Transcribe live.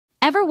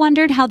Ever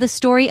wondered how the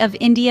story of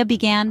India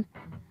began?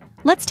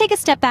 Let's take a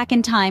step back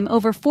in time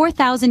over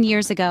 4,000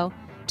 years ago,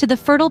 to the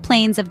fertile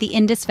plains of the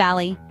Indus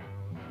Valley.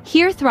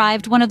 Here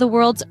thrived one of the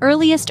world's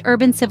earliest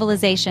urban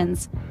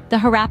civilizations, the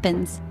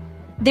Harappans.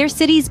 Their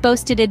cities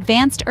boasted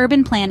advanced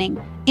urban planning,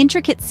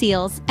 intricate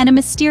seals, and a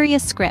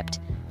mysterious script,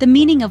 the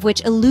meaning of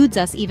which eludes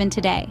us even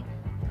today.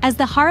 As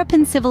the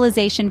Harappan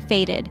civilization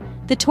faded,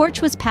 the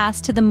torch was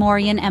passed to the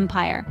Mauryan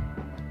Empire.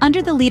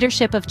 Under the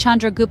leadership of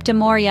Chandragupta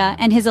Maurya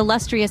and his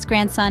illustrious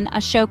grandson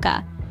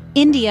Ashoka,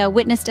 India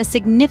witnessed a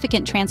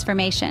significant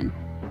transformation.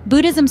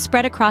 Buddhism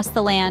spread across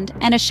the land,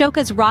 and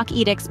Ashoka's rock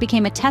edicts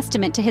became a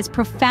testament to his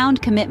profound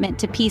commitment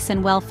to peace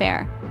and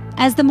welfare.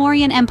 As the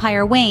Mauryan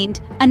Empire waned,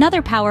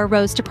 another power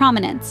rose to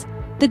prominence.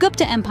 The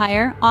Gupta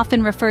Empire,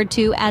 often referred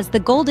to as the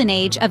Golden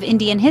Age of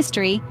Indian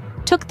history,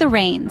 took the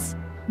reins.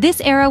 This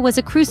era was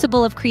a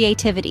crucible of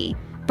creativity,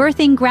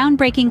 birthing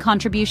groundbreaking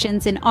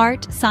contributions in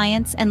art,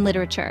 science, and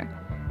literature.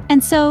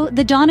 And so,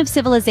 the dawn of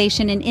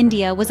civilization in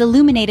India was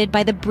illuminated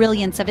by the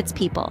brilliance of its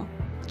people.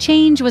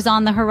 Change was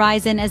on the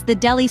horizon as the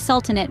Delhi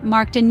Sultanate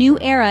marked a new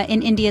era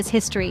in India's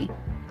history.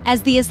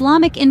 As the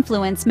Islamic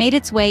influence made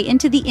its way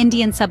into the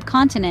Indian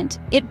subcontinent,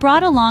 it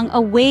brought along a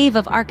wave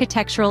of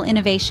architectural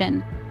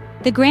innovation.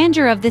 The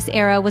grandeur of this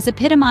era was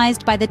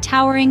epitomized by the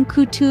towering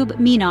Qutub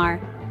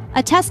Minar,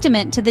 a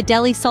testament to the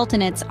Delhi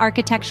Sultanate's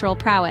architectural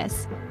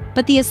prowess.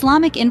 But the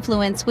Islamic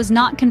influence was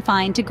not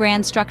confined to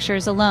grand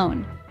structures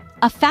alone.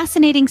 A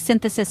fascinating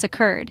synthesis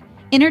occurred,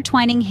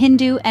 intertwining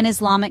Hindu and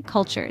Islamic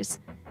cultures.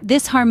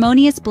 This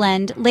harmonious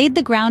blend laid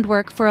the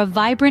groundwork for a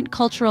vibrant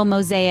cultural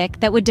mosaic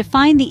that would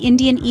define the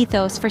Indian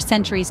ethos for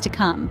centuries to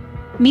come.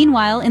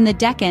 Meanwhile, in the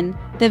Deccan,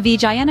 the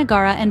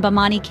Vijayanagara and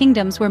Bahmani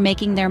kingdoms were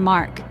making their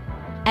mark.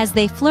 As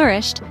they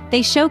flourished, they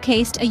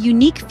showcased a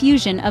unique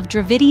fusion of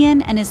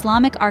Dravidian and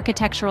Islamic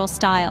architectural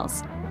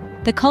styles.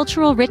 The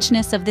cultural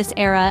richness of this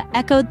era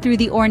echoed through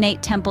the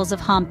ornate temples of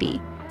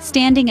Hampi,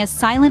 standing as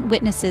silent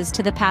witnesses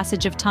to the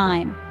passage of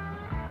time.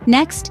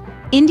 Next,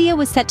 India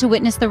was set to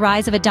witness the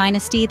rise of a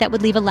dynasty that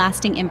would leave a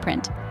lasting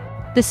imprint.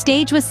 The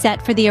stage was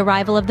set for the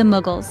arrival of the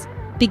Mughals,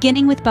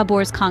 beginning with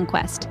Babur's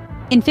conquest.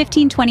 In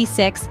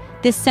 1526,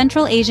 this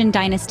Central Asian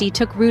dynasty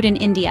took root in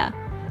India,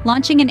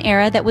 launching an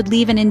era that would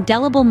leave an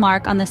indelible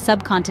mark on the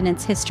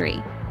subcontinent's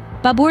history.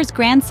 Babur's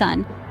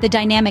grandson, the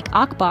dynamic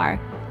Akbar,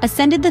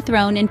 ascended the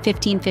throne in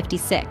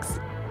 1556.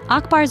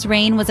 Akbar's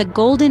reign was a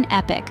golden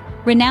epic,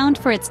 renowned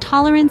for its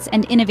tolerance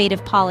and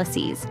innovative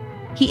policies.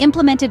 He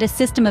implemented a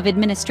system of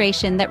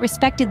administration that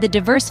respected the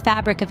diverse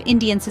fabric of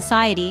Indian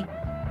society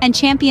and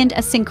championed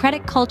a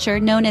syncretic culture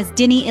known as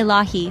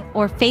Din-e-Ilahi,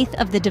 or faith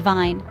of the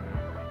divine.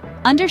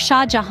 Under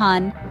Shah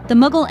Jahan, the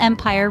Mughal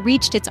Empire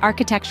reached its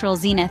architectural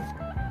zenith.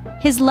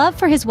 His love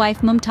for his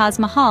wife Mumtaz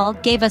Mahal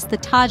gave us the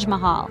Taj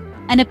Mahal,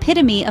 an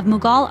epitome of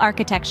Mughal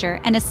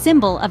architecture and a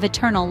symbol of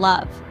eternal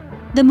love.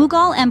 The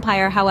Mughal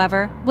Empire,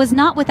 however, was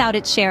not without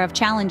its share of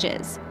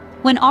challenges.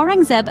 When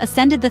Aurangzeb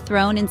ascended the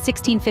throne in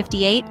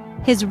 1658,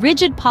 his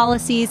rigid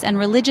policies and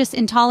religious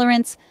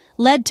intolerance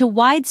led to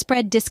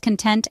widespread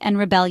discontent and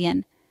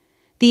rebellion.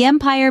 The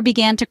empire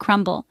began to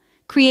crumble,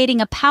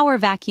 creating a power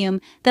vacuum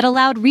that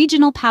allowed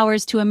regional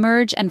powers to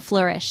emerge and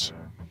flourish.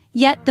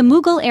 Yet the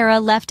Mughal era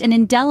left an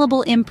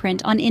indelible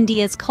imprint on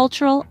India's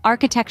cultural,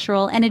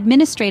 architectural, and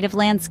administrative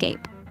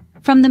landscape.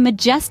 From the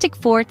majestic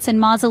forts and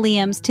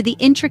mausoleums to the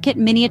intricate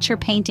miniature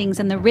paintings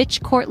and the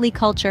rich courtly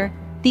culture,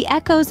 the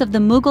echoes of the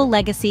Mughal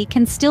legacy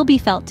can still be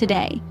felt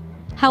today.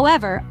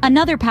 However,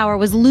 another power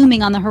was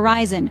looming on the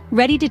horizon,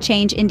 ready to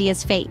change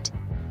India's fate.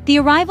 The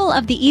arrival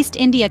of the East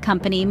India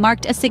Company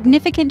marked a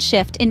significant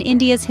shift in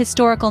India's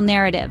historical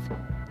narrative.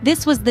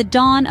 This was the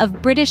dawn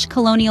of British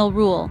colonial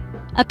rule,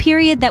 a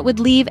period that would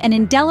leave an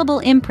indelible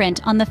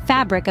imprint on the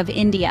fabric of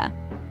India.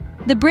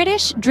 The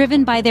British,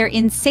 driven by their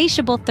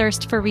insatiable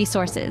thirst for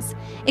resources,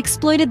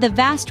 exploited the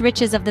vast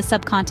riches of the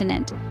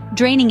subcontinent,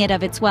 draining it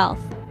of its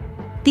wealth.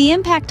 The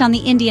impact on the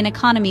Indian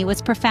economy was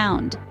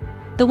profound.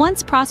 The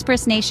once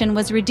prosperous nation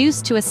was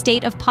reduced to a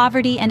state of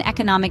poverty and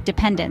economic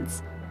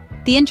dependence.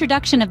 The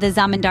introduction of the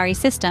zamindari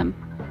system,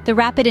 the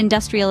rapid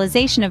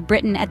industrialization of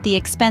Britain at the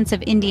expense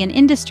of Indian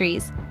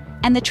industries,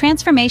 and the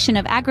transformation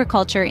of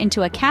agriculture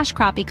into a cash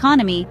crop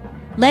economy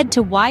led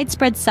to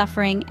widespread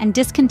suffering and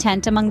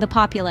discontent among the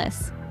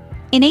populace.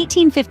 In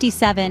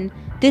 1857,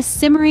 this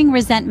simmering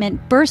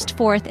resentment burst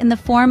forth in the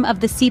form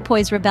of the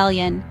Sepoys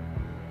Rebellion.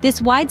 This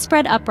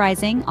widespread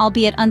uprising,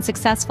 albeit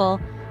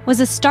unsuccessful, was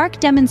a stark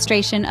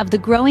demonstration of the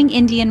growing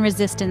Indian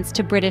resistance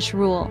to British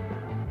rule.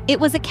 It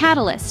was a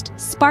catalyst,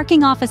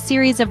 sparking off a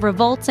series of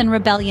revolts and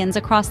rebellions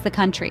across the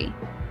country.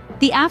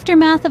 The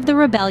aftermath of the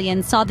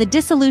rebellion saw the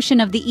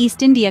dissolution of the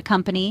East India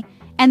Company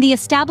and the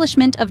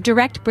establishment of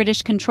direct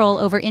British control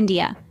over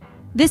India.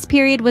 This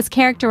period was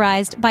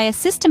characterized by a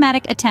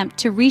systematic attempt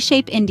to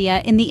reshape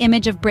India in the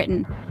image of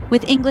Britain,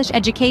 with English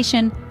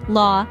education,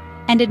 law,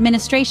 and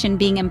administration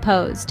being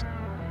imposed.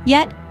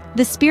 Yet,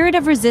 the spirit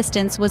of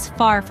resistance was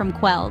far from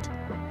quelled.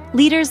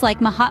 Leaders like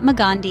Mahatma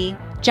Gandhi,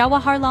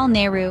 Jawaharlal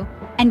Nehru,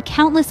 and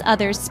countless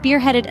others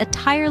spearheaded a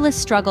tireless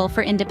struggle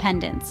for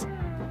independence.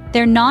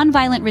 Their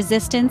nonviolent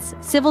resistance,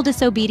 civil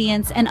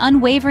disobedience, and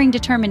unwavering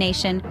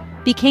determination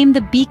became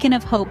the beacon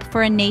of hope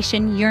for a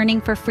nation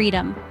yearning for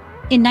freedom.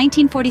 In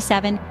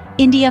 1947,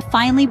 India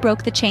finally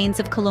broke the chains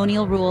of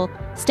colonial rule,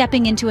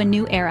 stepping into a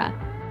new era.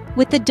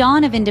 With the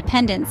dawn of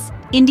independence,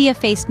 India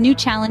faced new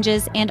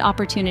challenges and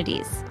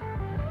opportunities.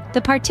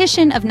 The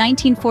partition of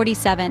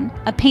 1947,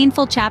 a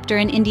painful chapter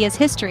in India's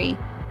history,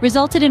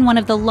 resulted in one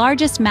of the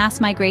largest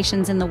mass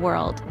migrations in the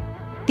world.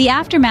 The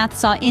aftermath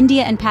saw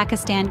India and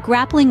Pakistan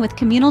grappling with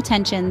communal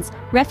tensions,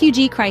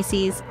 refugee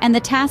crises, and the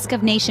task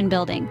of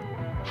nation-building.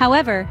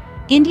 However,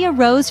 India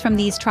rose from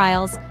these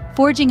trials,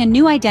 forging a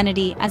new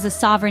identity as a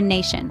sovereign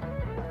nation.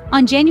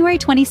 On January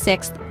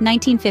 26,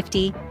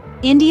 1950,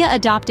 India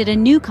adopted a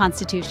new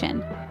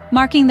constitution,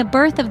 marking the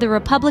birth of the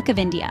Republic of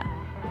India.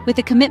 With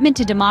a commitment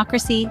to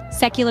democracy,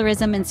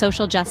 secularism, and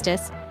social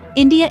justice,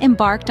 India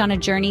embarked on a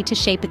journey to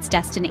shape its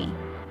destiny.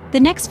 The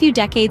next few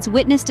decades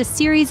witnessed a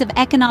series of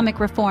economic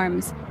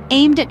reforms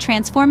aimed at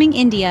transforming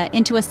India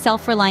into a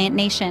self-reliant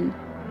nation.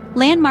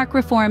 Landmark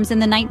reforms in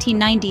the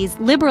 1990s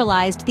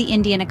liberalized the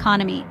Indian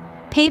economy,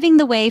 paving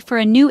the way for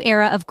a new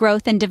era of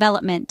growth and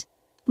development.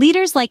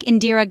 Leaders like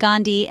Indira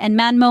Gandhi and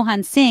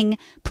Manmohan Singh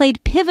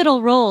played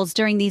pivotal roles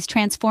during these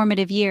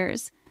transformative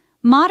years.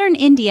 Modern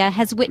India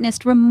has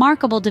witnessed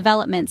remarkable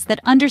developments that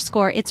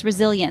underscore its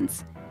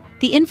resilience.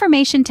 The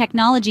information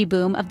technology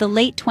boom of the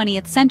late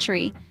 20th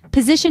century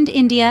positioned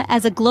India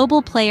as a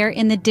global player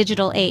in the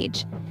digital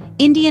age.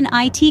 Indian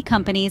IT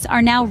companies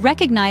are now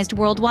recognized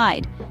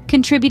worldwide,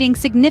 contributing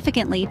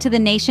significantly to the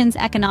nation's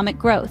economic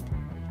growth.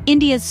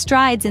 India's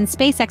strides in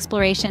space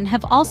exploration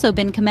have also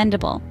been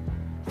commendable.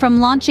 From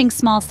launching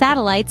small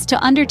satellites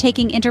to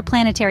undertaking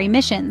interplanetary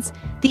missions,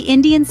 the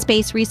Indian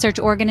Space Research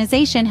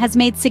Organization has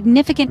made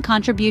significant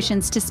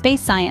contributions to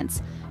space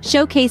science,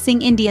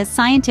 showcasing India's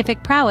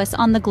scientific prowess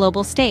on the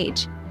global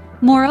stage.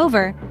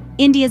 Moreover,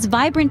 India's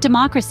vibrant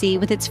democracy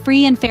with its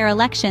free and fair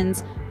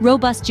elections,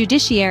 robust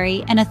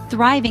judiciary, and a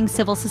thriving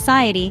civil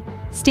society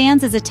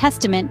stands as a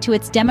testament to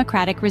its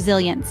democratic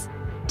resilience.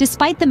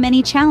 Despite the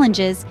many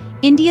challenges,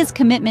 India's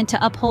commitment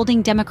to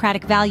upholding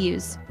democratic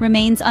values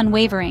remains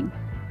unwavering.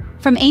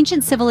 From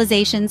ancient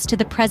civilizations to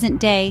the present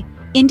day,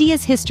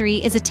 India's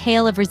history is a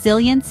tale of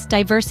resilience,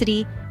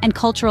 diversity, and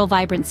cultural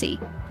vibrancy.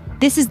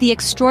 This is the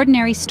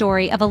extraordinary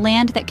story of a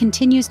land that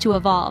continues to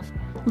evolve,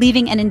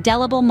 leaving an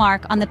indelible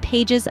mark on the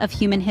pages of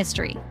human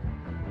history.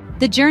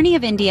 The journey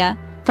of India,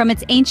 from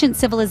its ancient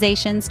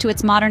civilizations to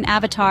its modern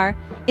avatar,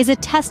 is a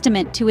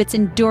testament to its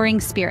enduring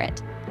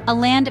spirit. A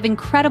land of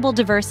incredible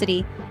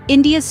diversity,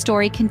 India's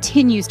story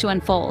continues to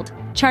unfold,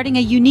 charting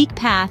a unique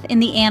path in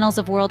the annals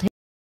of world history.